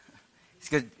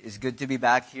good. It's good to be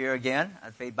back here again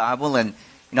at Faith Bible. And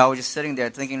I was just sitting there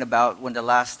thinking about when the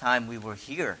last time we were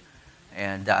here,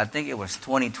 and I think it was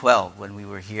 2012 when we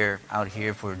were out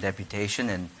here for deputation,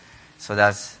 and so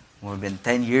that's been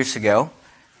 10 years ago.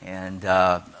 And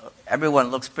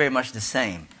everyone looks pretty much the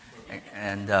same,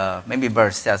 and maybe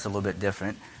Brother Seth's a little bit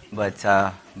different, but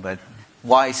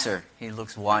wiser. He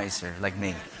looks wiser, like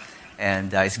me.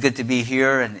 And it's good to be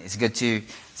here, and it's good to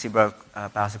see Brother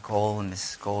Pastor Cole and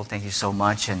Mrs. Cole. Thank you so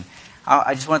much. And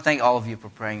I just want to thank all of you for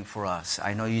praying for us.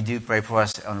 I know you do pray for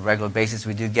us on a regular basis.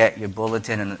 We do get your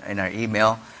bulletin and our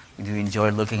email. We do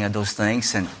enjoy looking at those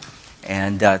things.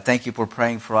 And thank you for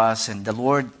praying for us. And the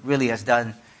Lord really has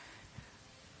done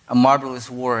a marvelous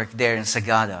work there in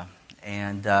Sagada.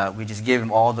 And we just give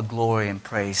Him all the glory and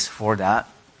praise for that.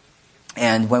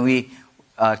 And when we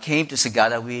came to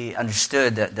Sagada, we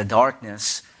understood that the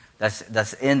darkness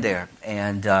that's in there,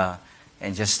 and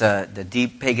just the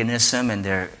deep paganism, and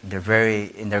they're very,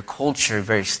 in their culture,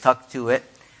 very stuck to it.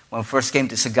 When we first came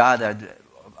to Sagada,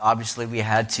 obviously we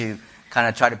had to kind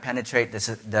of try to penetrate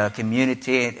the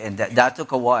community, and that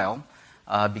took a while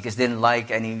because they didn't like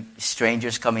any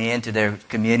strangers coming into their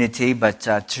community. But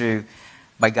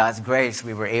by God's grace,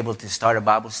 we were able to start a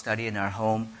Bible study in our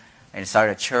home and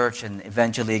started a church, and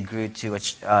eventually it grew to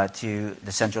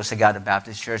the Central Sagada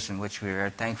Baptist Church, in which we are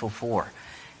thankful for.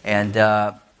 And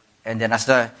then as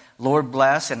the Lord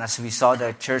blessed, and as we saw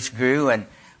the church grew, and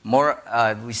more,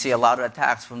 we see a lot of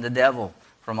attacks from the devil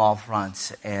from all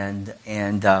fronts, and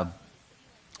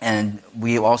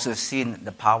we also seen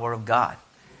the power of God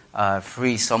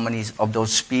free so many of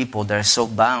those people that are so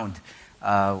bound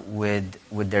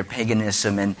with their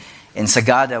paganism. And in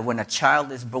Sagada, when a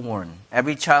child is born,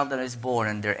 every child that is born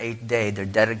on their 8th day, they're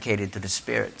dedicated to the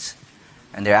spirits.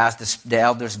 And they ask the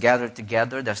elders gather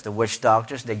together, that's the witch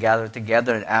doctors, they gather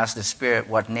together and ask the spirit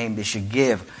what name they should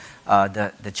give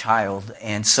the child.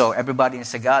 And so everybody in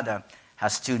Sagada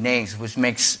has 2 names, which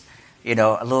makes a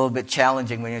little bit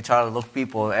challenging when you try to look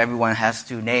people. Everyone has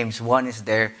 2 names. One is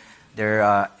their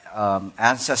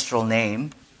ancestral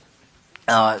name,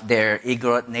 their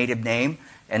Igorot native name,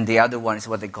 and the other one is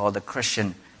what they call the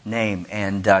Christian name.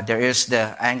 And there is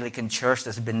the Anglican Church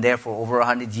that's been there for over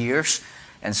 100 years.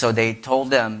 And so they told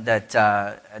them that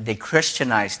they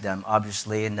Christianized them,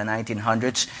 obviously, in the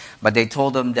 1900s. But they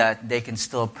told them that they can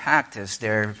still practice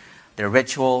their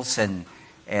rituals and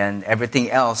everything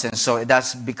else. And so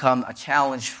that's become a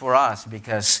challenge for us,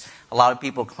 because a lot of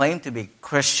people claim to be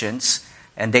Christians,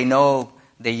 and they know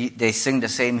they sing the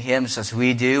same hymns as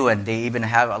we do, and they even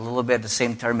have a little bit the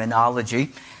same terminology.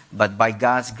 But by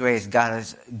God's grace,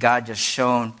 God just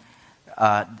shown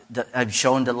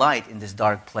the light in this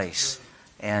dark place.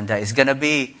 And it's going to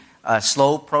be a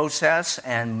slow process,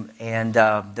 and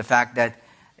the fact that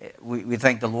we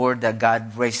thank the Lord that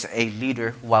God raised a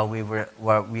leader while we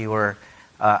were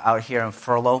out here on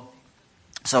furlough.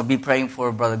 So be praying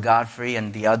for Brother Godfrey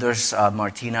and the others,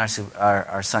 Martina,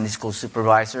 our Sunday school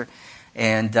supervisor.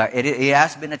 And it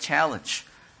has been a challenge.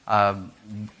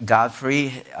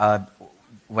 Godfrey,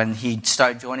 when he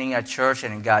started joining our church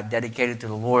and got dedicated to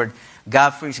the Lord,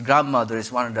 Godfrey's grandmother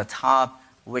is one of the top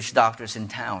witch doctors in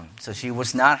town. So she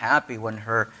was not happy when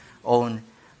her own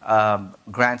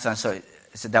grandson, so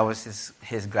that was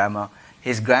his grandma,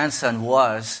 his grandson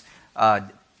was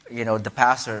the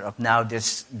pastor of now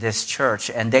this church.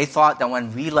 And they thought that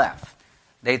when we left,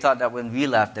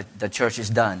 that the church is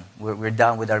done. We're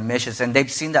done with our missions. And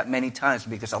they've seen that many times,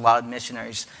 because a lot of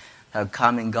missionaries have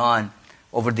come and gone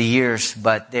over the years,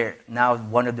 but they're now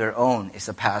one of their own is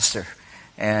a pastor.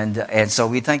 And so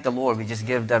we thank the Lord. We just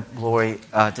give that glory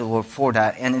to the Lord for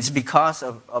that. And it's because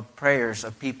of prayers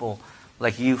of people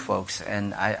like you folks.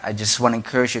 And I just want to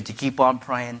encourage you to keep on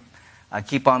praying.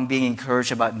 Keep on being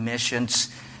encouraged about missions.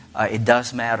 It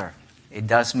does matter. It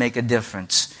does make a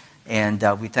difference. And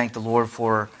we thank the Lord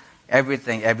for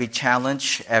everything, every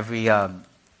challenge, every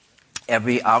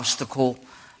obstacle,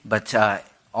 but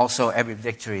also every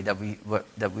victory that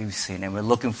we've seen. And we're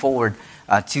looking forward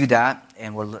to that.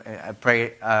 And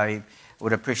I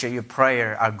would appreciate your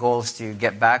prayer. Our goal is to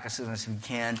get back as soon as we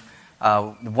can.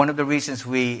 One of the reasons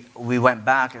we went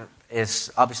back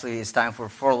is obviously it's time for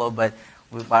furlough, but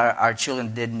our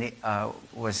children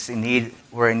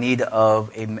were in need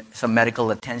of some medical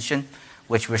attention,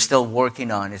 which we're still working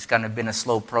on. It's kind of been a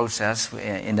slow process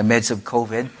in the midst of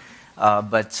COVID,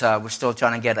 but we're still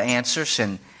trying to get answers,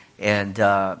 and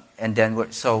then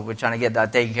we're trying to get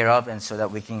that taken care of, and so that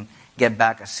we can get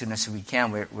back as soon as we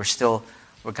can.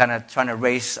 We're kind of trying to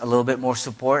raise a little bit more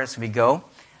support as we go,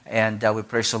 and we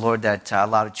praise the Lord that a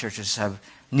lot of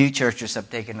new churches have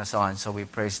taken us on. So we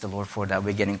praise the Lord for that.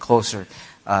 We're getting closer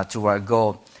to our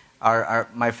goal.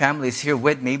 my family is here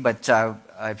with me, but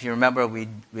if you remember,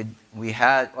 we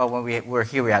had, well, when we were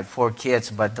here, we had 4 kids,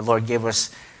 but the Lord gave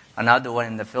us another one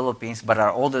in the Philippines. But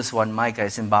our oldest one, Micah,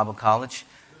 is in Bible college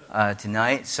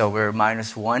tonight, so we're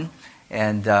 -1.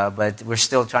 And but we're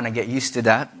still trying to get used to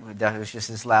that. That was just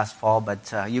this last fall.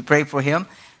 But you pray for him.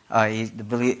 I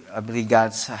believe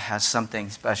God has something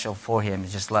special for him.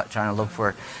 He's just trying to look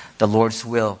for the Lord's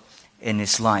will in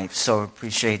his life. So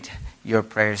appreciate your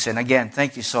prayers. And again,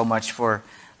 thank you so much for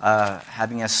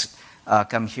having us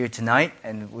come here tonight.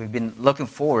 And we've been looking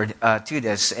forward to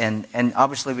this. And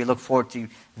obviously we look forward to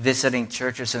visiting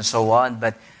churches and so on.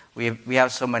 But we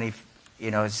have so many,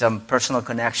 some personal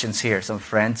connections here, some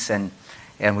friends, and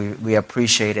we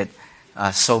appreciate it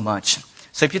so much.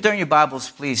 So if you turn your Bibles,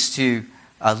 please, to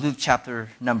Luke chapter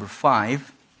number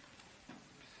 5.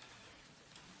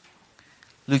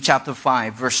 Luke chapter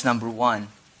 5, verse number 1.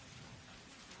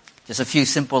 Just a few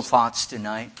simple thoughts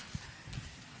tonight.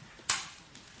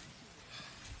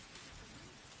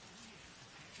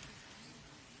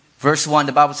 Verse 1,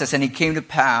 the Bible says, "And it came to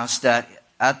pass that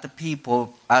as the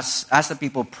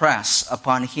people pressed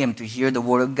upon him to hear the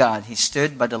word of God, he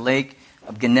stood by the lake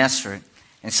of Gennesaret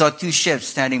and saw 2 ships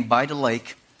standing by the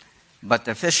lake, but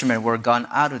the fishermen were gone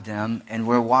out of them and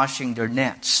were washing their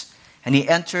nets. And he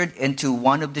entered into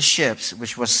one of the ships,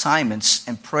 which was Simon's,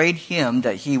 and prayed him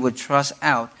that he would thrust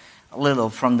out a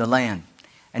little from the land.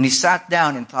 And he sat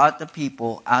down and taught the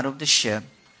people out of the ship.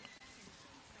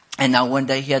 And now when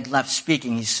he had left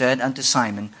speaking, he said unto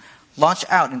Simon, Launch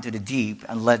out into the deep,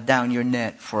 and let down your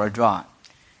net for a draught.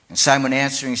 And Simon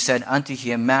answering said unto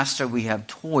him, Master, we have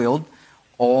toiled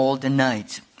all the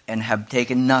night, and have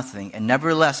taken nothing. And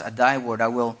nevertheless, at thy word I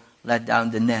will let down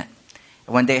the net.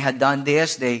 And when they had done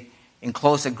this, they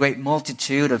enclosed a great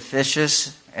multitude of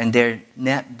fishes, and their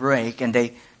net brake. And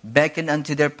they beckoned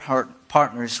unto their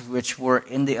partners which were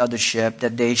in the other ship,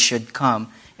 that they should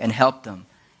come and help them.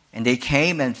 And they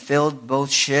came and filled both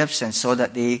ships, and so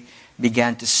that they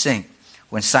began to sink.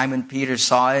 When Simon Peter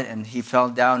saw it, and he fell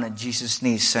down at Jesus'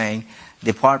 knees, saying,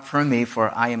 Depart from me,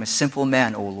 for I am a sinful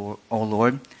man, O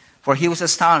Lord. For he was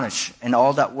astonished, and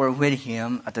all that were with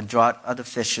him, at the draught of the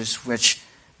fishes which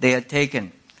they had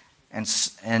taken. And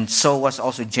so was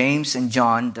also James and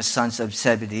John, the sons of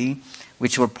Zebedee,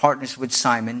 which were partners with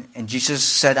Simon. And Jesus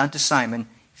said unto Simon,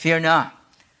 Fear not,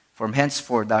 from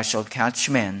henceforth thou shalt catch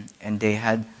men. And they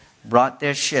had brought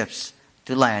their ships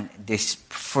to land. They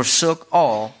forsook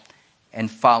all and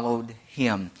followed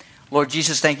him. Lord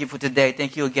Jesus, thank you for today.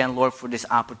 Thank you again, Lord, for this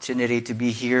opportunity to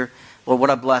be here. Lord, what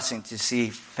a blessing to see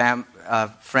friends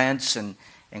and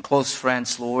close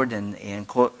friends, Lord, and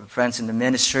friends in the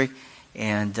ministry.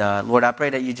 And Lord, I pray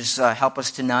that you just help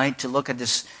us tonight to look at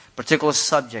this particular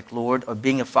subject, Lord, of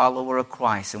being a follower of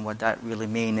Christ and what that really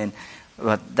means.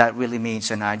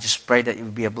 And I just pray that it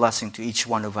would be a blessing to each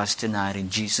one of us tonight. In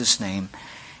Jesus' name,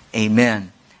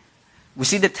 amen. We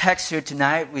see the text here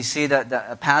tonight. We see that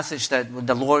a passage that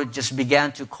the Lord just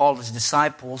began to call his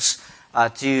disciples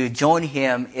to join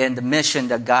him in the mission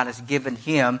that God has given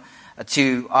him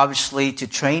to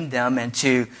train them and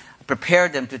to prepare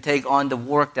them to take on the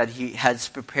work that he has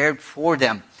prepared for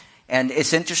them. And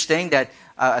it's interesting that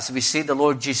as we see the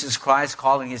Lord Jesus Christ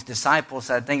calling his disciples,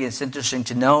 I think it's interesting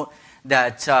to note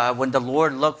that when the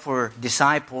Lord looked for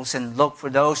disciples and looked for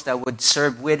those that would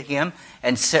serve with him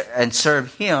and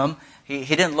serve him, he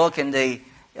didn't look in the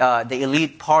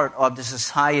elite part of the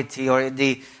society or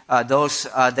the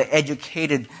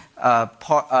educated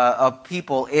part of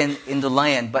people in the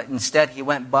land, but instead he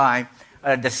went by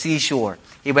the seashore.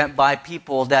 He went by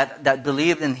people that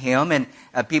believed in him and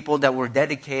people that were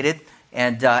dedicated.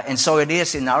 And so it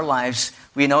is in our lives.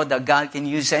 We know that God can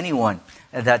use anyone.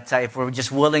 That if we're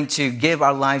just willing to give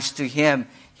our lives to him,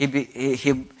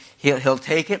 he'll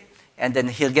take it, and then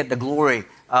he'll get the glory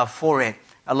for it.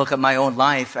 I look at my own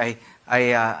life. I'm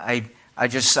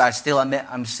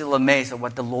still amazed at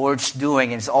what the Lord's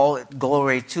doing, and it's all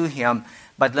glory to him.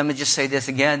 But let me just say this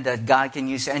again: that God can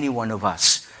use any one of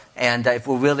us, and if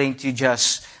we're willing to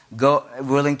just go,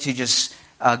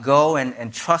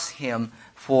 and trust him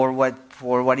for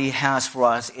what he has for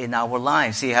us in our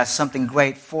lives. He has something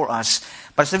great for us.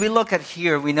 But as we look at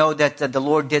here, we know that the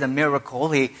Lord did a miracle.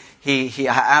 He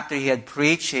after he had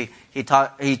preached, he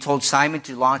told Simon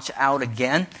to launch out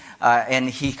again, and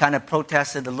he kind of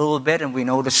protested a little bit, and we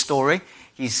know the story.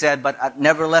 He said, "But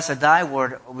nevertheless, at thy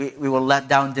word, we will let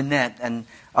down the net." And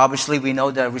obviously, we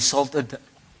know the result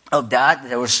of that.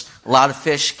 There was a lot of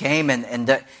fish came,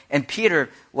 and Peter,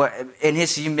 in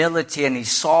his humility, and he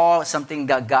saw something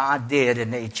that God did,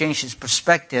 and he changed his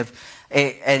perspective,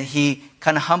 and he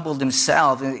kind of humbled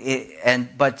himself.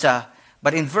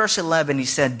 But in verse 11, he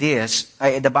said this,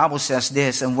 the Bible says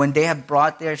this, and when they had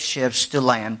brought their ships to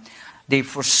land, they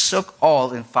forsook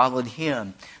all and followed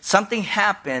him. Something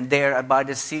happened there by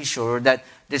the seashore that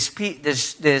this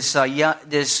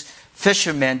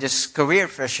fishermen, this career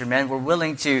fishermen, were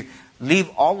willing to leave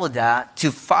all of that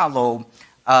to follow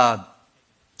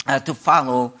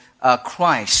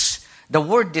Christ. The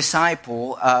word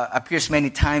disciple appears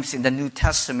many times in the New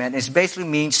Testament. It basically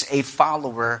means a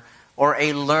follower or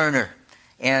a learner.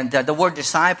 And the word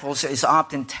disciples is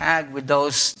often tagged with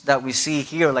those that we see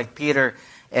here, like Peter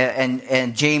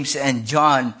and James and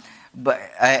John,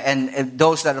 and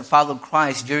those that have followed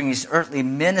Christ during his earthly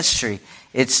ministry.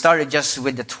 It started just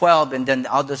with the 12, and then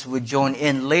others would join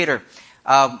in later.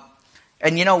 And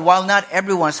while not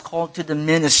everyone's called to the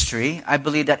ministry, I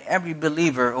believe that every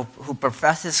believer who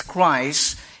professes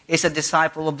Christ is a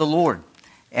disciple of the Lord.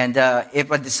 And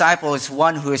if a disciple is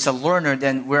one who is a learner,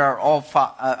 then we are all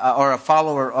or a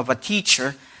follower of a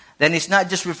teacher. Then it's not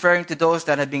just referring to those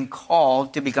that have been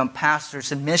called to become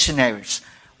pastors and missionaries.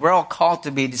 We're all called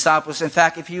to be disciples. In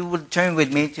fact, if you would turn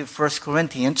with me to 1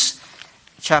 Corinthians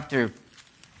chapter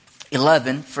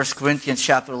 11, 1 Corinthians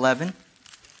chapter 11.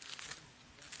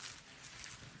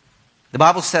 The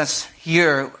Bible says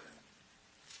here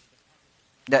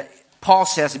that Paul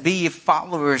says, "Be ye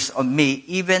followers of me,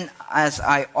 even as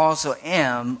I also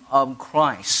am of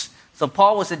Christ." So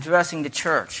Paul was addressing the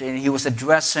church, and he was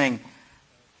addressing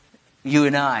you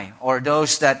and I, or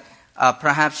those that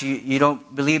perhaps you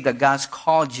don't believe that God's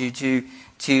called you to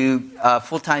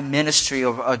full-time ministry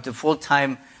or to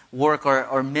full-time work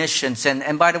or missions.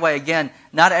 And by the way, again,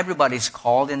 not everybody's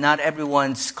called, and not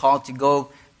everyone's called to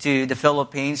go to the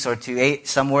Philippines or to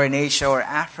somewhere in Asia or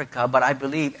Africa, but I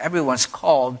believe everyone's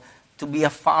called to be a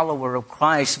follower of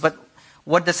Christ. But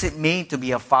what does it mean to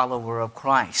be a follower of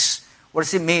Christ? What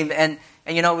does it mean? And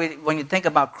when you think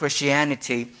about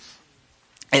Christianity,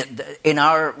 in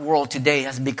our world today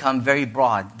has become very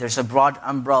broad. There's a broad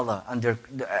umbrella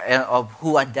of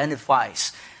who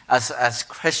identifies as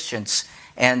Christians.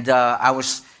 And I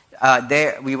was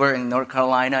there. We were in North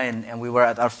Carolina, and we were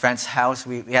at our friend's house.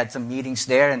 We had some meetings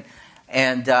there,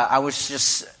 and I was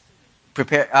just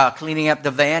cleaning up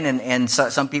the van, and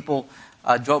some people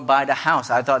drove by the house.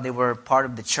 I thought they were part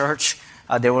of the church.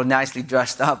 They were nicely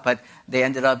dressed up, but they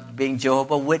ended up being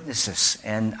Jehovah's Witnesses.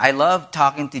 And I love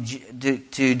talking to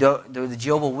the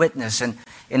Jehovah's Witness. And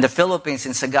in the Philippines,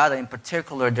 in Sagada in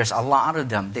particular, there's a lot of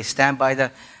them. They stand by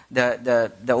the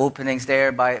openings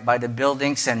there, by the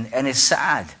buildings, and it's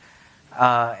sad.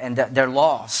 And they're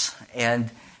lost. And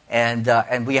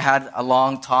we had a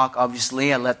long talk,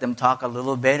 obviously. I let them talk a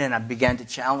little bit, and I began to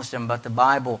challenge them about the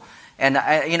Bible. And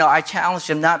I challenged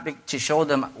them not to show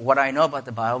them what I know about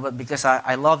the Bible, but because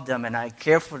I love them and I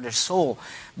care for their soul.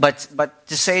 But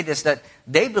to say this, that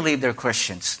they believe they're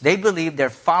Christians. They believe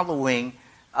they're following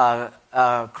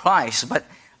Christ.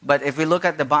 But if we look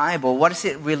at the Bible, what does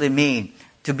it really mean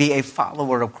to be a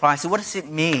follower of Christ? What does it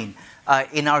mean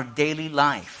in our daily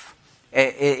life,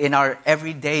 in our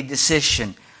everyday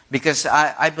decision? Because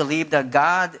I believe that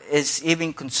God is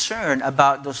even concerned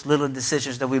about those little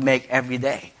decisions that we make every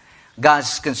day.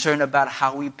 God's concerned about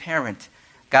how we parent.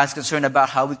 God's concerned about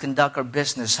how we conduct our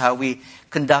business, how we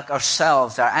conduct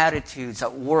ourselves, our attitudes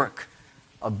at work,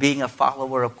 of being a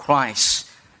follower of Christ.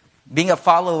 Being a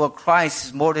follower of Christ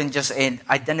is more than just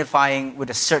identifying with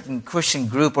a certain Christian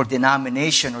group or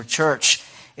denomination or church.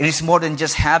 It is more than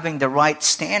just having the right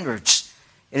standards.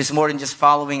 It is more than just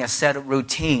following a set of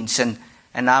routines. And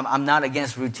I'm not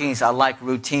against routines. I like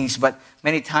routines. But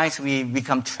many times we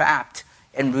become trapped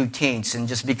in routines, and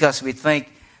just because we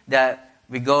think that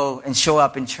we go and show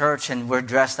up in church and we're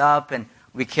dressed up and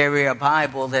we carry a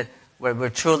Bible, that we're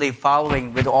truly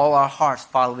following with all our hearts,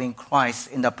 following Christ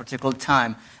in that particular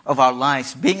time of our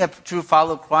lives. Being a true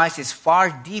follower of Christ is far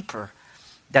deeper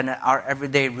than our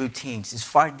everyday routines. It's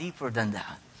far deeper than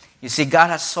that. You see, God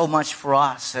has so much for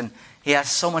us, and He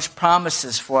has so much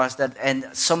promises for us, and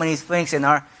so many things in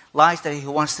our lives that He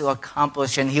wants to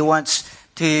accomplish, and He wants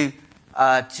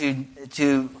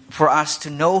for us to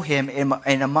know Him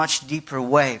in a much deeper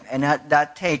way. And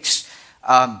that takes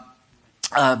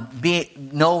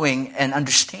knowing and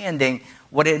understanding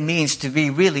what it means to be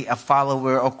really a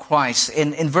follower of Christ.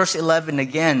 In verse 11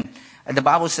 again, the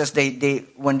Bible says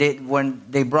when they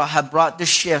had brought the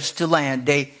ships to land,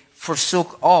 they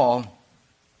forsook all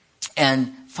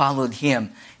and followed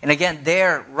Him. And again,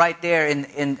 right there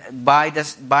by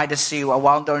the sea,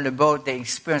 while they're in the boat, they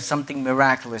experienced something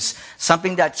miraculous,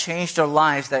 something that changed their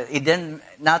lives. That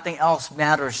nothing else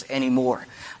matters anymore.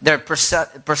 Their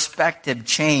perspective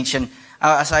changed. And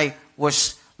as I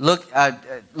was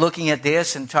looking at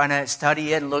this and trying to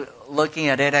study it, looking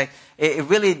at it, it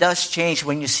really does change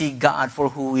when you see God for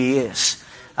who He is.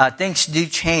 Things do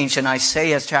change. In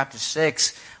Isaiah chapter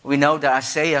 6, we know that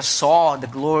Isaiah saw the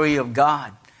glory of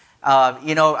God.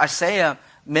 Isaiah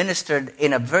ministered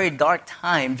in a very dark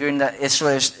time during the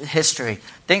Israel's history.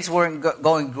 Things weren't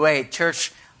going great.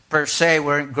 Church per se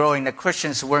weren't growing. The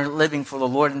Christians weren't living for the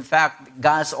Lord. In fact,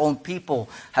 God's own people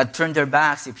had turned their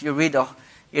backs. If you read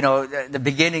the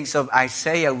beginnings of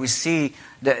Isaiah, we see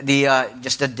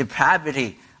just the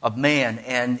depravity of man,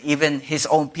 and even his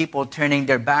own people turning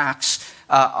their backs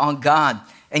on God.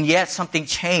 And yet something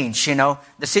changed.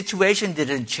 The situation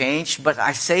didn't change, but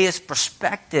Isaiah's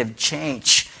perspective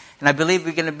changed. And I believe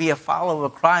we're going to be a follower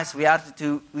of Christ.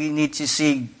 We need to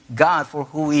see God for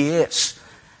who He is.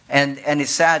 And it's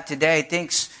sad today.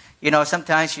 Things,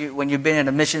 sometimes when you've been in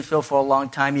a mission field for a long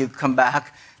time, you come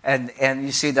back and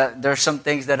you see that there are some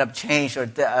things that have changed, or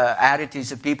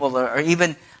attitudes of people, or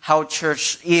even how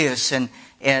church is, and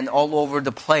all over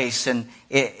the place, and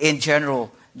in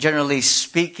generally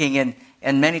speaking,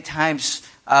 and many times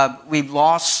we've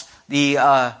lost the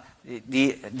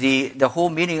whole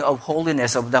meaning of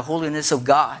holiness, of the holiness of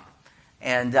God.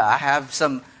 And I have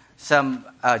some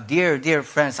dear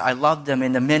friends. I love them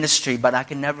in the ministry, but I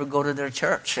can never go to their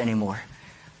church anymore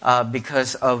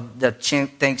because of the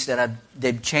things that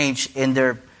they've changed in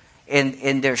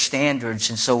their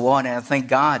standards and so on. And I thank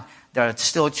God there are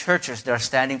still churches that are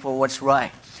standing for what's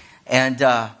right. And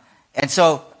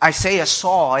so Isaiah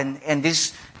saw, and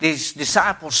these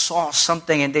disciples saw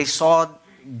something, and they saw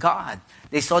God.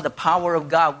 They saw the power of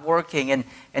God working, and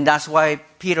that's why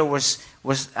Peter was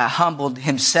humbled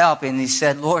himself, and he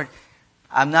said, Lord,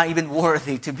 I'm not even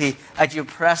worthy to be at your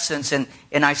presence. And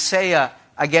in Isaiah,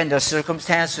 again, the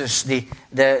circumstances, the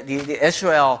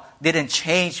Israel didn't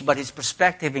change, but his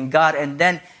perspective in God, and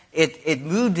then it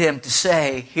moved him to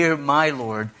say, here my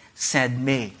Lord send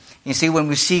me. You see, when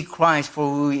we see Christ for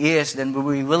who He is, then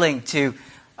we're willing to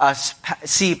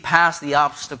see past the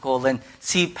obstacle and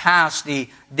see past the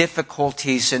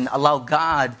difficulties and allow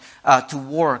God to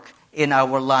work in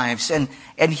our lives.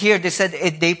 And here they said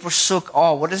they forsook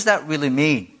all. What does that really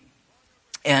mean?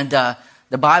 And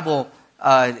the Bible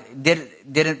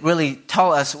didn't really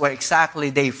tell us what exactly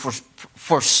they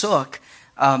forsook,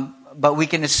 but we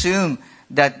can assume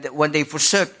that when they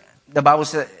forsook, the Bible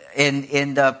said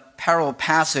in the parallel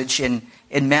passage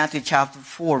in Matthew chapter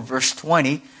 4, verse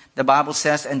 20, the Bible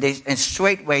says, and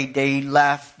straightway they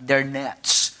left their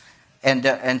nets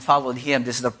and followed Him.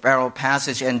 This is the parallel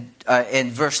passage. And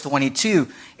in verse 22,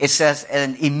 it says,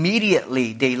 and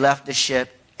immediately they left the ship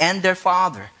and their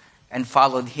father and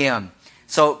followed Him.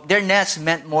 So their nets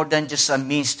meant more than just a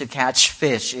means to catch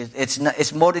fish.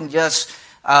 It's more than just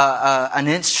an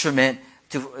instrument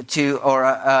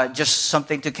or just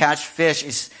something to catch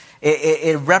fish.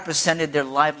 It represented their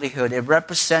livelihood. It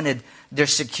represented their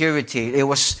security. It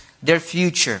was their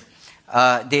future.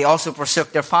 They also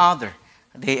forsook their father.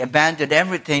 They abandoned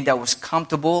everything that was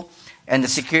comfortable and the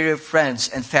security of friends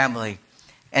and family.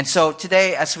 And so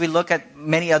today, as we look at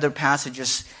many other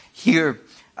passages here,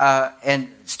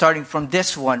 and starting from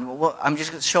this one, I'm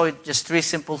just going to show you just 3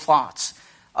 simple thoughts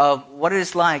of what it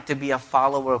is like to be a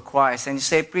follower of Christ. And you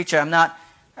say, preacher, I'm not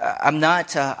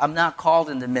called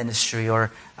in the ministry,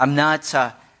 or I'm not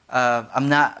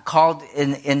called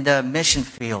in the mission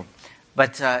field.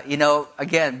 But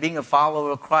again, being a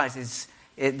follower of Christ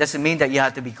it doesn't mean that you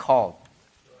have to be called.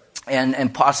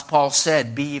 And Paul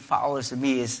said, "Be ye followers of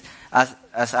me as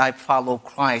I follow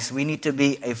Christ." We need to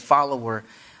be a follower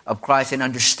of Christ and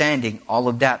understanding all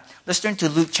of that. Let's turn to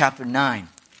Luke chapter 9.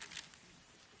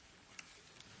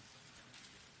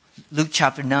 Luke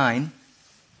chapter 9.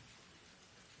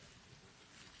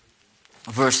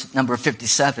 Verse number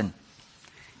 57.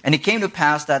 And it came to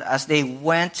pass that as they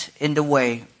went in the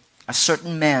way, a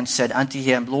certain man said unto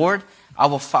him, Lord, I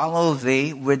will follow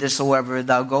thee whithersoever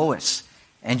thou goest.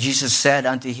 And Jesus said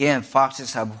unto him,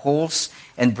 Foxes have holes,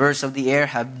 and birds of the air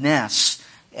have nests,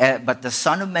 but the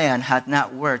Son of Man hath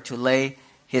not where to lay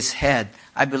his head.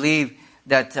 I believe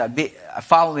that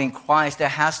following Christ, there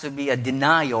has to be a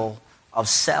denial of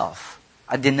self.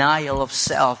 A denial of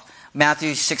self.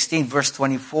 Matthew 16, verse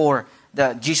 24,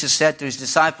 Jesus said to His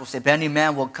disciples, if any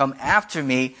man will come after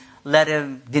me, let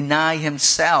him deny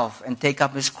himself and take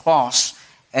up his cross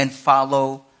and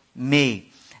follow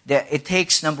me. It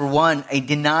takes, number one, a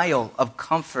denial of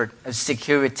comfort, of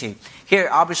security. Here,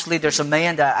 obviously, there's a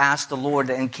man that asked the Lord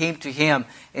and came to Him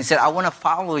and said, I want to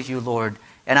follow you, Lord.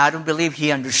 And I don't believe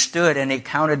he understood, and he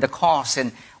counted the cost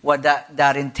and what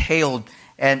that entailed.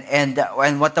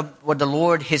 And what the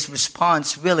Lord, His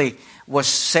response really was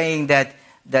saying that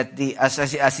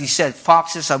as he said,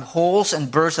 foxes have holes and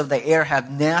birds of the air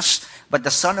have nests, but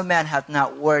the Son of Man hath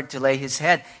not where to lay his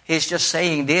head. He's just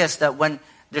saying this, that when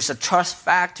there's a trust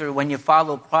factor when you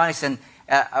follow Christ, and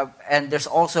there's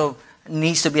also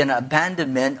needs to be an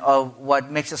abandonment of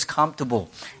what makes us comfortable.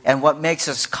 And what makes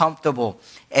us comfortable.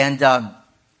 And I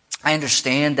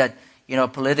understand that,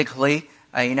 politically,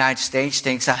 United States,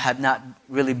 things have not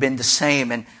really been the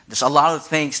same. And there's a lot of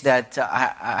things that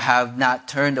I have not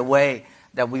turned away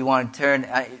that we want to turn,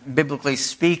 biblically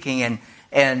speaking.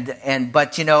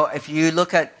 But if you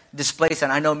look at this place,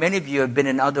 and I know many of you have been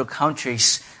in other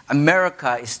countries,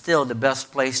 America is still the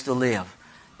best place to live.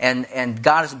 And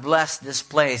God has blessed this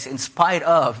place in spite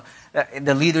of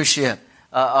the leadership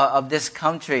of this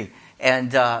country.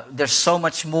 And there's so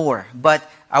much more. But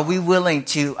are we willing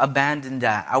to abandon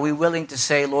that? Are we willing to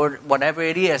say, Lord, whatever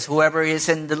it is, whoever is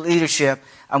in the leadership,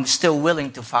 I'm still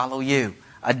willing to follow you?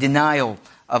 A denial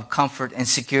of comfort and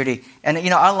security. And,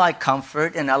 I like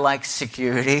comfort and I like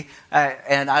security.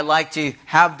 And I like to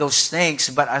have those things.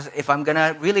 But if I'm going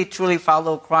to really, truly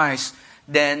follow Christ,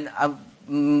 then I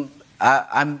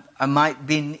might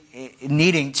be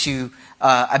needing to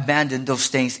abandon those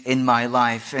things in my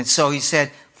life. And so he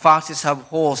said, foxes have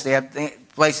holes, they have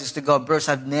places to go. Birds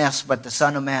have nests, but the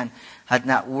Son of Man had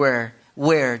not where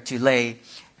to lay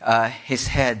his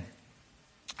head.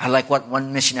 I like what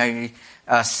one missionary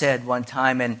said one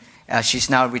time, and she's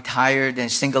now retired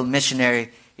and single missionary.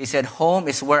 He said, home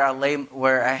is where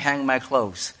I hang my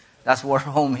clothes. That's where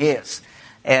home is.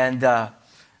 And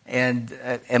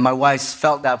my wife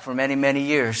felt that for many, many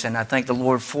years, and I thank the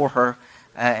Lord for her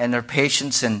and her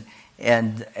patience.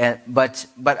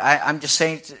 But I'm just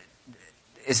saying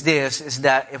is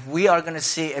that if we are going to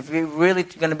see, if we're really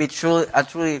going to be truly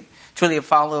a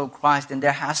follower of Christ, then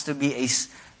there has to be a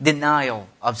denial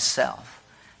of self.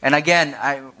 And again,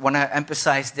 I want to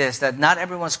emphasize this, that not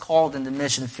everyone's called in the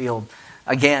mission field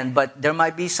again, but there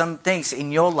might be some things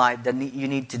in your life that you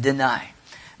need to deny.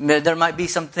 There might be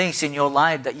some things in your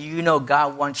life that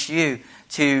God wants you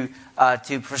to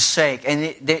forsake, and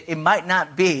it might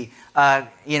not be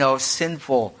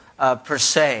sinful per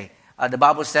se. The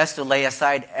Bible says to lay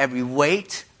aside every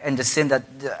weight and the sin that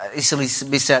easily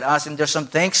beset us, and there's some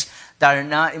things that are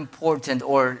not important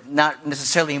or not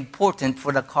necessarily important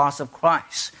for the cause of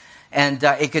Christ, and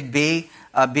it could be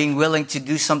being willing to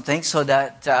do something so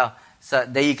that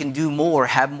you can do more,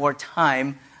 have more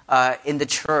time in the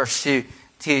church to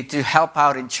help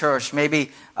out in church, maybe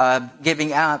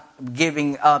giving up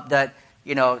that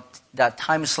that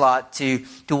time slot to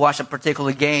watch a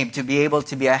particular game, to be able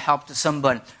to be a help to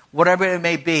someone, whatever it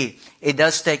may be. It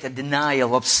does take a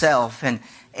denial of self, and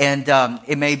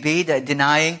it may be the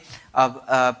denying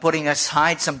of putting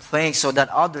aside some things so that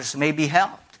others may be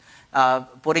helped,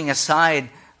 putting aside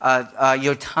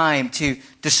your time to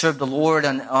serve the Lord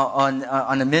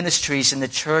on the ministries in the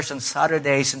church on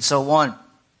Saturdays and so on.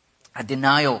 A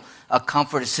denial of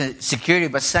comfort and security.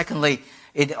 But secondly,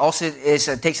 it also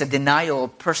takes a denial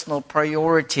of personal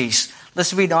priorities.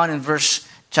 Let's read on in verse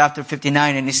chapter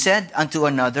 59. And he said unto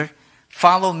another,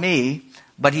 follow me.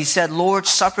 But he said, Lord,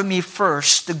 suffer me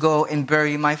first to go and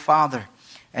bury my father.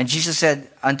 And Jesus said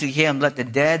unto him, let the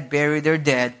dead bury their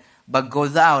dead, but go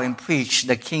thou and preach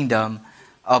the kingdom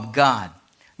of God.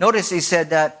 Notice he said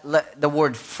that the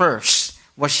word first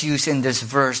was used in this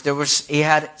verse. He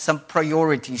had some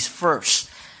priorities first.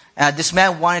 This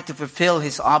man wanted to fulfill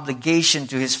his obligation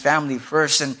to his family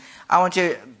first. And I want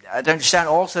you to understand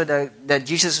also that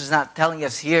Jesus is not telling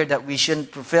us here that we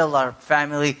shouldn't fulfill our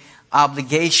family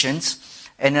obligations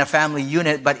in a family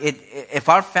unit. But if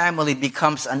our family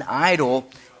becomes an idol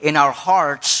in our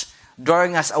hearts,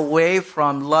 drawing us away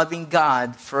from loving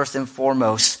God first and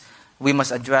foremost, we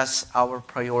must address our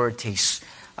priorities.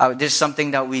 This is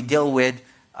something that we deal with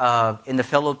in the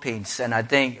Philippines, and I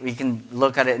think we can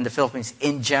look at it in the Philippines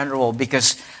in general,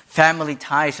 because family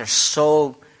ties are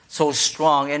so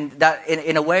strong, and that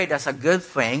in a way that's a good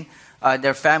thing.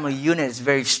 Their family unit is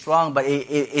very strong, but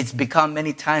it's become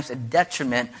many times a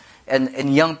detriment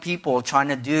in young people trying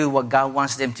to do what God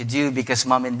wants them to do because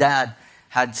mom and dad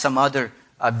had some other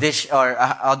vision or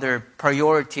other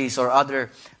priorities or other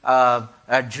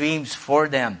dreams for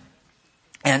them.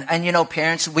 And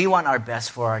parents, we want our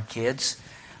best for our kids.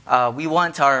 We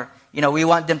want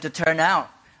them to turn out,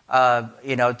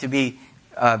 to be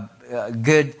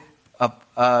good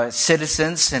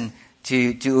citizens, and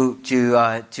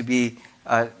to be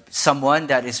someone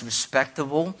that is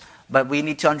respectable. But we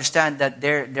need to understand that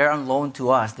they're on loan to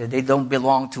us, that they don't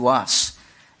belong to us.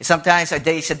 Sometimes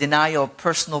there is a denial of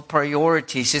personal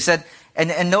priorities. He said,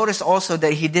 and notice also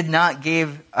that he did not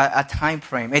give a time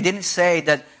frame. He didn't say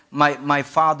that my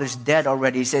father's dead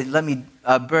already. He said, let me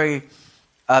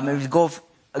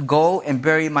go and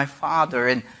bury my father.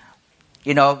 And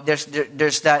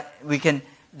there's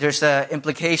an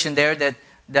implication there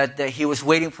that he was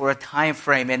waiting for a time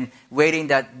frame and waiting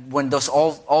that when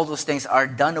all those things are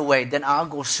done away, then I'll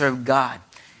go serve God.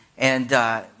 And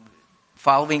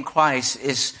following Christ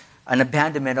is an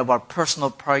abandonment of our personal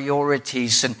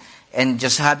priorities and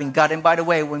just having God. And by the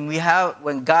way,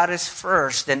 when God is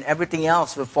first, then everything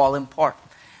else will fall apart.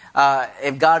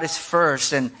 If God is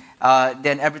first, then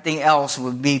everything else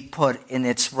will be put in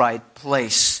its right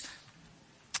place.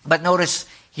 But notice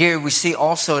here we see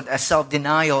also a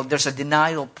self-denial. There's a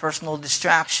denial of personal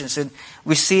distractions. And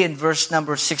we see in verse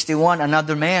number 61,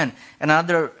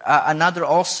 another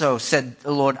also said,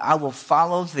 the Lord, I will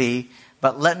follow thee,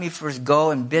 but let me first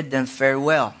go and bid them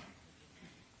farewell,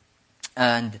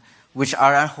 and which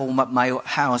are at home at my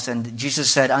house. And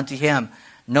Jesus said unto him,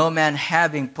 no man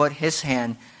having put his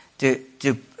hand to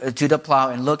the plow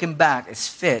and looking back is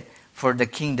fit for the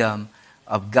kingdom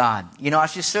of God.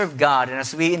 As you serve God and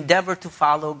as we endeavor to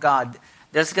follow God,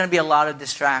 there's going to be a lot of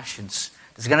distractions.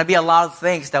 There's going to be a lot of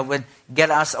things that would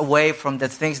get us away from the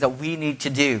things that we need to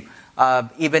do,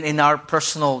 even in our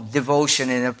personal devotion,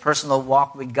 in a personal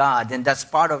walk with God. And that's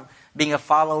part of being a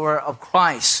follower of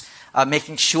Christ,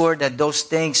 making sure that those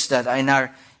things that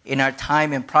are in our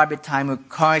time and private time with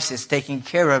Christ is taken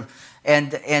care of.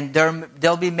 And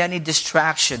there'll be many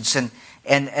distractions.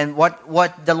 And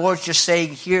what the Lord's just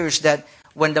saying here is that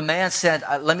when the man said,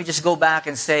 let me just go back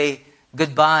and say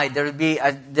goodbye,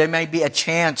 there may be a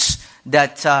chance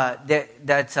that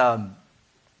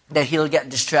he'll get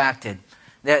distracted,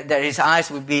 that his eyes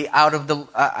would be out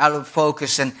of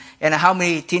focus. And how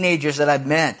many teenagers that I've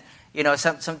met,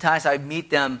 sometimes I meet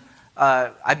them.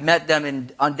 I've met them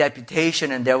on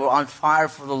deputation, and they were on fire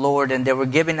for the Lord, and they were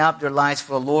giving up their lives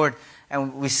for the Lord.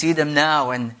 And we see them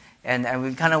now, and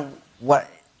we kind of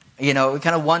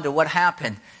wonder what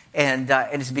happened. And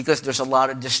it's because there's a lot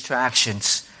of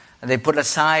distractions. And they put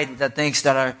aside the things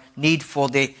that are needful.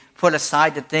 They put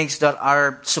aside the things that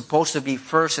are supposed to be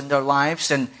first in their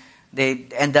lives, and they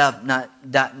end up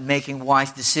not making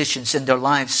wise decisions in their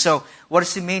lives. So what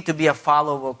does it mean to be a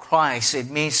follower of Christ? It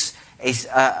means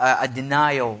a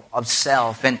denial of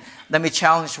self. And let me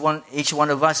challenge each one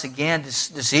of us again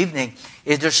this evening.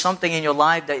 Is there something in your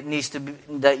life that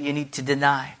you need to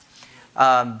deny?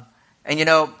 And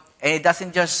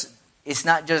it's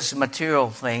not just material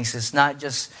things. It's not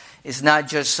just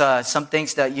some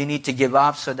things that you need to give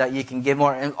up so that you can give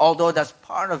more. And although that's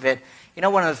part of it,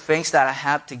 one of the things that I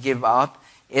have to give up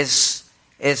is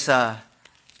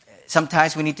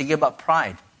sometimes we need to give up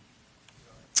pride.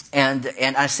 And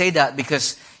I say that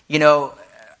because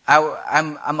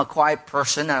I'm a quiet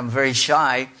person. I'm very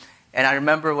shy, and I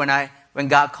remember when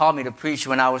God called me to preach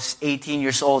when I was 18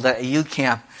 years old at a youth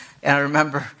camp, and I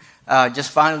remember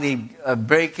just finally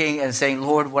breaking and saying,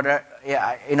 Lord,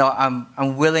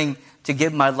 I'm willing to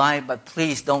give my life, but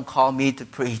please don't call me to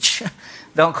preach.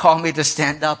 Don't call me to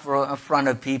stand up in front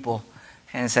of people.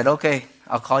 And I said, okay,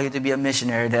 I'll call you to be a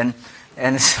missionary then.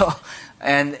 And so,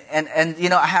 and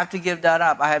I have to give that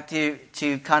up. I have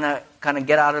to kind of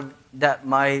get out of that,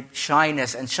 my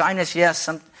shyness. And shyness, yes,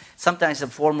 sometimes a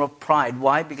form of pride.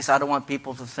 Why? Because I don't want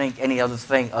people to think any other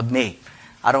thing of me.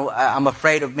 I'm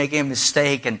afraid of making a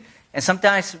mistake. And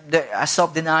sometimes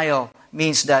self-denial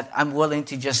means that I'm willing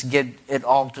to just give it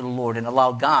all to the Lord and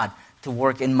allow God to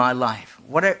work in my life.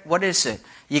 What is it?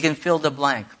 You can fill the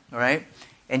blank, right?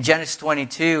 In Genesis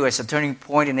 22, it's a turning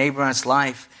point in Abraham's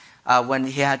life when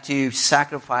he had to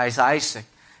sacrifice Isaac.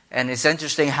 And it's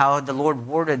interesting how the Lord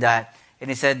worded that. And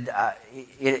he said,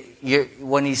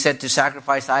 when he said to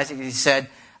sacrifice Isaac, he said,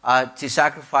 to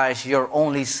sacrifice your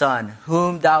only son,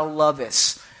 whom thou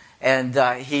lovest. And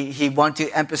he wanted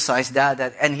to emphasize that,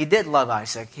 and he did love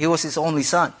Isaac. He was his only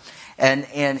son.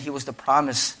 And he was the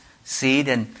promised seed.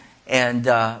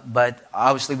 But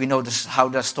obviously we know how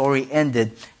the story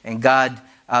ended. And God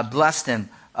blessed him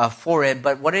for it.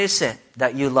 But what is it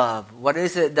that you love? What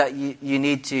is it that you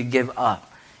need to give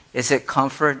up? Is it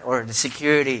comfort or the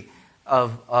security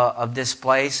of this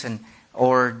place,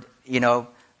 or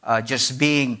just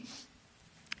being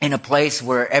in a place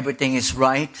where everything is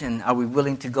right, and are we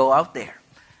willing to go out there?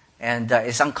 And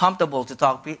it's uncomfortable to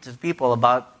talk to people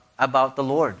about the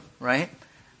Lord, right?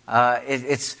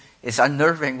 It's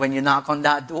unnerving when you knock on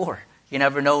that door. You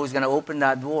never know who's going to open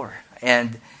that door.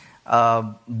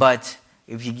 But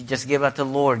if you just give it to the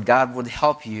Lord, God would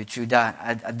help you through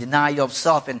that. A denial of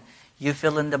self, and you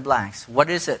fill in the blanks. What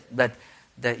is it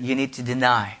that you need to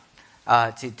deny,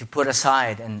 to put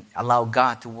aside and allow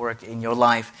God to work in your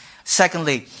life?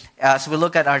 Secondly, as we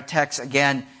look at our text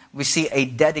again, we see a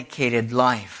dedicated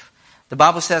life. The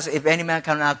Bible says, if any man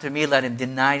come after me, let him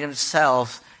deny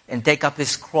himself and take up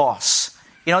his cross.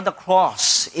 You know, the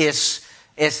cross is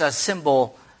a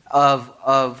symbol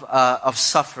of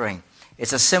suffering.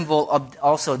 It's a symbol of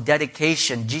also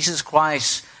dedication. Jesus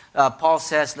Christ, Paul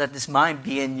says, let this mind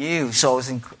be in you. So it's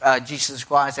in Jesus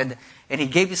Christ. And he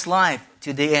gave his life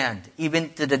to the end, even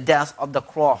to the death of the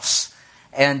cross.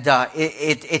 And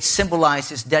it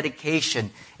symbolizes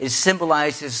dedication. It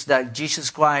symbolizes that Jesus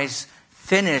Christ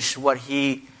finished what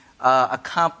he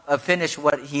finished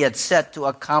what he had set to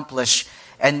accomplish.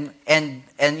 And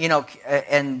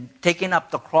taking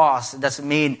up the cross doesn't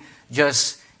mean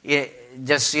just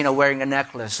wearing a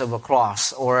necklace of a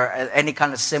cross or any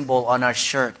kind of symbol on our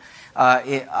shirt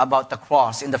about the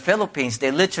cross. In the Philippines,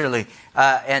 they literally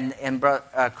and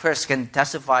Chris can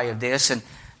testify of this, and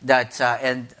that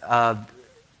I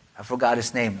forgot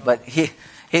his name, but he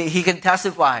can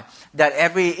testify that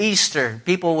every Easter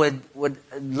people would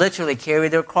literally carry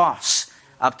their cross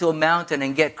up to a mountain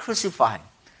and get crucified.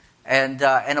 And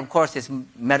of course, it's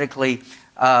medically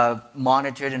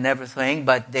monitored and everything,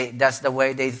 but that's the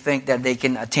way they think that they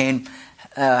can attain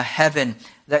heaven.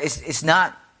 That it's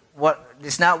not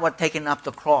what taking up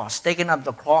the cross. Taking up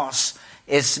the cross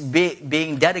is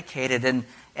being dedicated,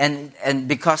 and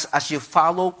because as you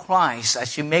follow Christ,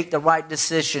 as you make the right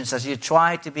decisions, as you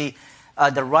try to be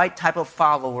the right type of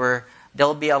follower,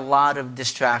 there'll be a lot of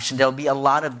distraction. There'll be a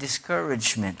lot of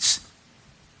discouragements.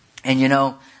 And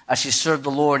as you serve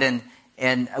the Lord,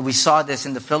 and we saw this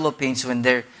in the Philippines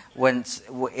within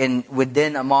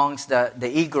amongst the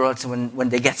Igorots, when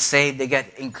they get saved, they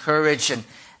get encouraged,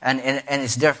 and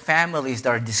it's their families that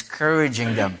are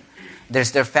discouraging them.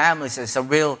 There's their families. It's a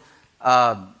real.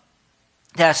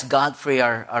 That's Godfrey,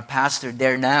 our pastor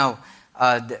there now.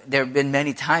 There have been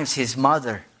many times his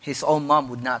mother, his own mom,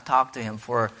 would not talk to him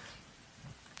for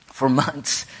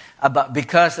months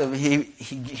because of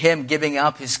him giving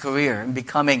up his career and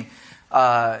becoming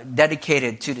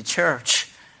dedicated to the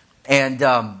church. And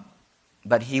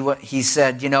but he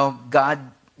said, God,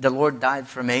 the Lord died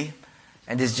for me,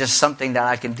 and it's just something that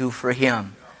I can do for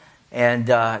Him. And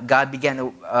God began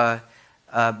to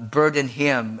burden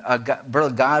him.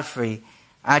 Brother Godfrey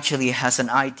actually has an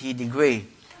IT degree.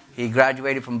 He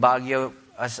graduated from Baguio,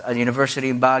 a university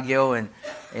in Baguio, and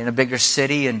in a bigger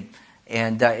city, and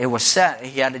it was set.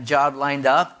 He had a job lined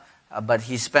up, but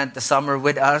he spent the summer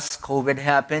with us. COVID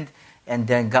happened, and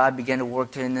then God began to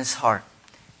work in his heart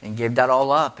and gave that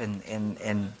all up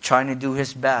and trying to do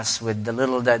his best with the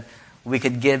little that we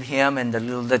could give him and the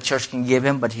little the church can give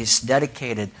him, but he's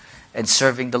dedicated and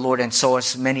serving the Lord, and so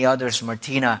as many others.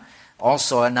 Martina,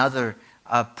 also another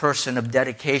person of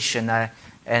dedication.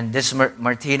 And this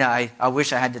Martina, I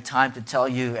wish I had the time to tell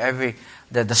you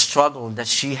the struggle that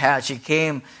she had. She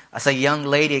came as a young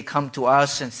lady, come to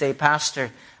us and say, Pastor,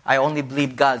 I only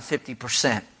believe God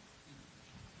 50%.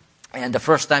 And the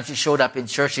first time she showed up in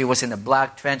church, she was in a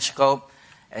black trench coat,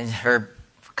 and her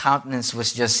countenance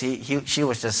was just, she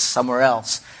was just somewhere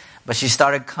else. But she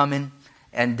started coming,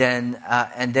 and then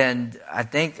I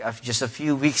think just a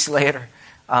few weeks later,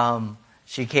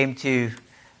 she came to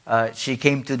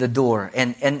the door.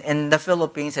 And in the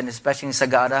Philippines, and especially in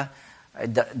Sagada,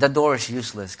 the door is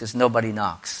useless because nobody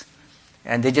knocks.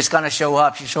 And they just kind of show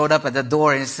up. She showed up at the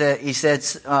door and he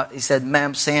said,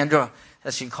 Ma'am Sandra,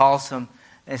 as she calls him,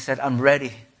 and said, I'm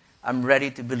ready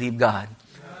to believe God.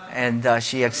 And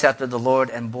she accepted the Lord,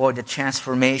 and boy, the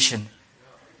transformation,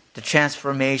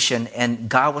 and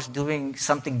God was doing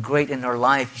something great in her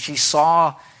life.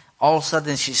 All of a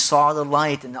sudden, she saw the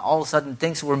light, and all of a sudden,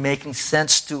 things were making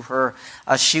sense to her.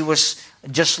 She was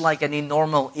just like any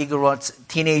normal Igorot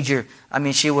teenager. I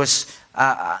mean, she was,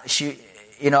 a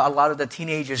lot of the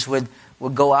teenagers would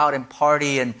go out and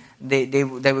party, and they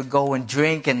would go and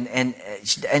drink,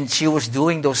 and she was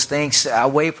doing those things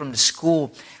away from the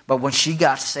school. But when she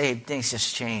got saved, things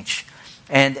just changed.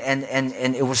 And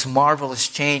it was marvelous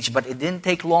change, but it didn't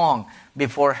take long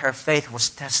before her faith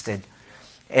was tested.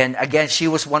 And again, she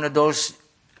was one of those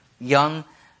young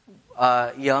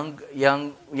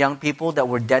people that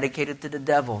were dedicated to the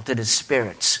devil, to the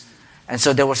spirits. And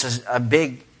so there was a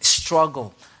big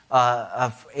struggle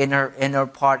in her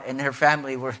part, and her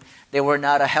family they were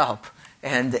not a help.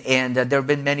 And there have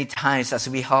been many times as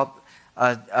we helped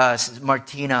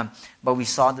Martina, but we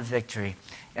saw the victory.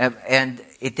 And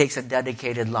it takes a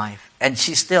dedicated life. And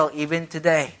she still, even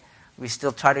today, we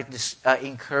still try to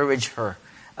encourage her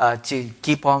to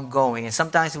keep on going. And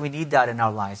sometimes we need that in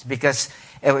our lives, because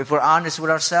if we're honest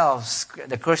with ourselves,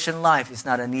 the Christian life is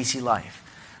not an easy life.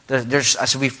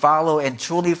 As we follow and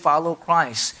truly follow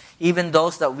Christ, even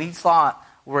those that we thought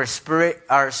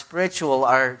our spiritual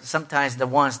are sometimes the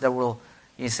ones that will,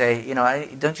 you say,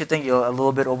 don't you think you're a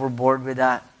little bit overboard with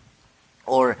that?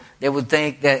 Or they would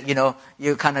think that,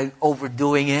 you're kind of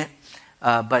overdoing it.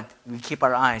 But we keep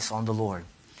our eyes on the Lord.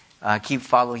 Keep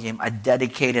following Him, a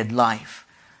dedicated life.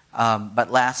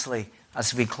 But lastly,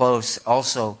 as we close,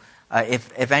 also,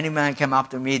 if any man come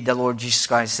after me, the Lord Jesus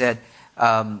Christ said,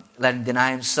 let him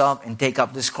deny himself and take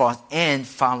up this cross and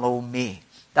follow me.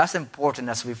 That's important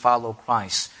as we follow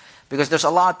Christ. Because there's a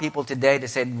lot of people today that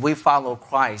say we follow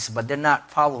Christ, but they're not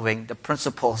following the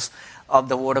principles of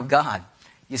the Word of God.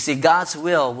 You see, God's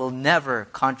will never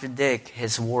contradict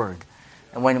His Word.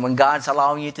 And when God's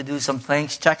allowing you to do some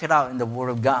things, check it out in the Word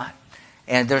of God.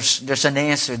 And there's an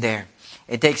answer there.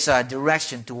 It takes a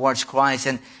direction towards Christ.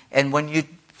 And when you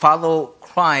follow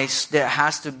Christ, there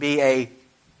has to be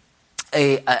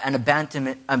an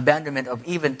abandonment of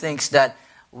even things that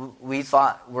we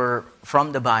thought were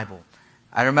from the Bible.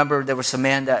 I remember there was a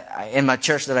man that in my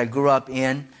church that I grew up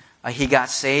in. He got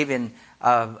saved, and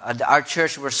our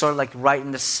church was sort of like right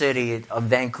in the city of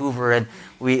Vancouver, and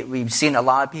we've seen a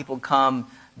lot of people come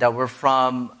that were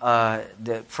from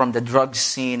the drug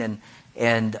scene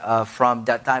and from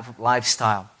that type of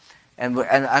lifestyle. And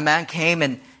a man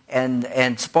came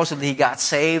and supposedly he got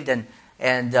saved and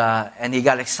he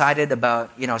got excited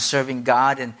about serving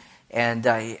God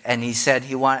and he said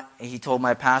he told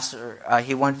my pastor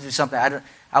he wanted to do something.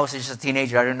 I was just a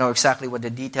teenager. I don't know exactly what the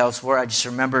details were. I just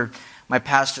remember my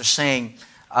pastor saying,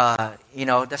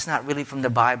 that's not really from the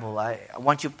Bible. I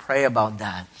want you to pray about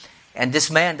that. And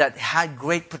this man that had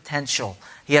great potential,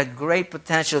 he had great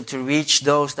potential to reach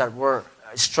those that were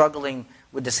struggling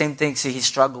with the same things he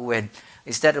struggled with.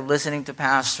 Instead of listening to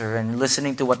pastor and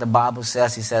listening to what the Bible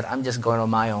says, he said, I'm just going on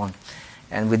my own.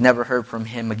 And we'd never heard from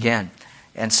him again.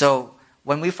 And so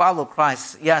when we follow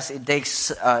Christ, yes, it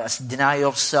takes a denial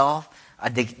of self, a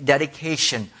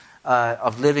dedication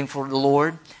of living for the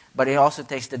Lord, but it also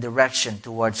takes the direction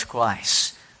towards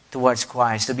Christ,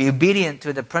 to be obedient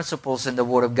to the principles in the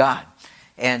Word of God,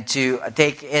 and to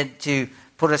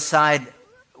put aside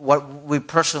what we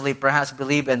personally perhaps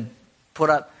believe and put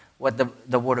up what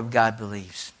the Word of God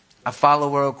believes. A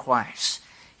follower of Christ.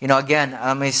 Again,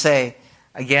 I may say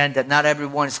again that not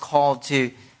everyone is called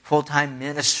to full-time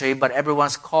ministry, but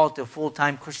everyone's called to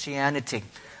full-time Christianity.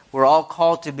 We're all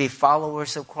called to be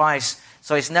followers of Christ.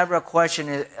 So it's never a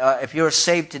question if you're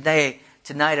saved tonight,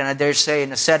 and I dare say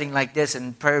in a setting like this,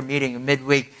 in prayer meeting in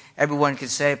midweek, everyone can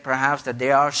say perhaps that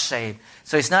they are saved.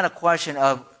 So it's not a question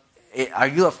of, are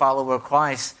you a follower of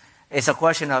Christ? It's a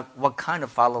question of, what kind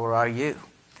of follower are you?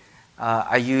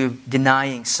 Are you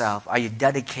denying self? Are you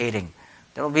dedicating?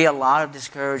 There will be a lot of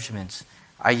discouragements.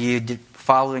 Are you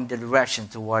following the direction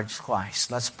towards Christ?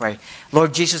 Let's pray.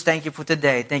 Lord Jesus, thank you for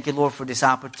today. Thank you, Lord, for this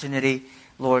opportunity,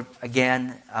 Lord,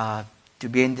 again, to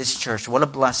be in this church. What a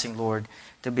blessing, Lord,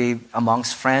 to be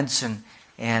amongst friends.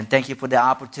 And thank you for the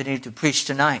opportunity to preach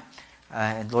tonight.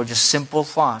 And Lord, just simple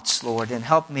thoughts, Lord. And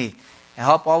help me, and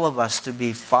help all of us to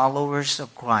be followers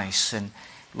of Christ. And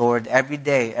Lord, every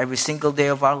day, every single day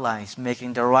of our lives,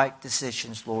 making the right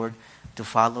decisions, Lord, to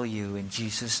follow you. In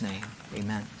Jesus' name,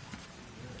 amen.